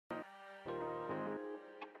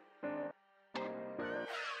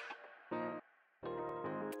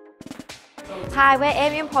Hi, we're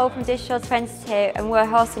Amy and Paul from Digital 22 and we're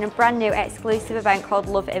hosting a brand new exclusive event called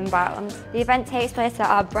Love Inbound. The event takes place at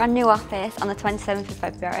our brand new office on the 27th of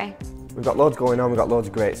February. We've got loads going on, we've got loads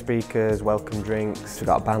of great speakers, welcome drinks, we've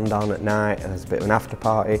got a band on at night and there's a bit of an after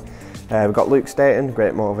party. We've got Luke Staton,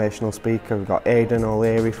 great motivational speaker, we've got Aidan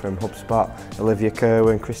O'Leary from HubSpot, Olivia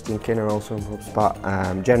Kerwin, Christian Kinner also from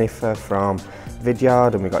HubSpot, Jennifer from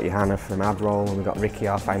Vidyard, and we've got Johanna from AdRoll, and we've got Ricky,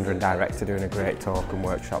 our founder and director, doing a great talk and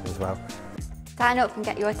workshop as well. Sign up and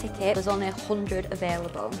get your ticket, there's only 100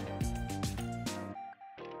 available.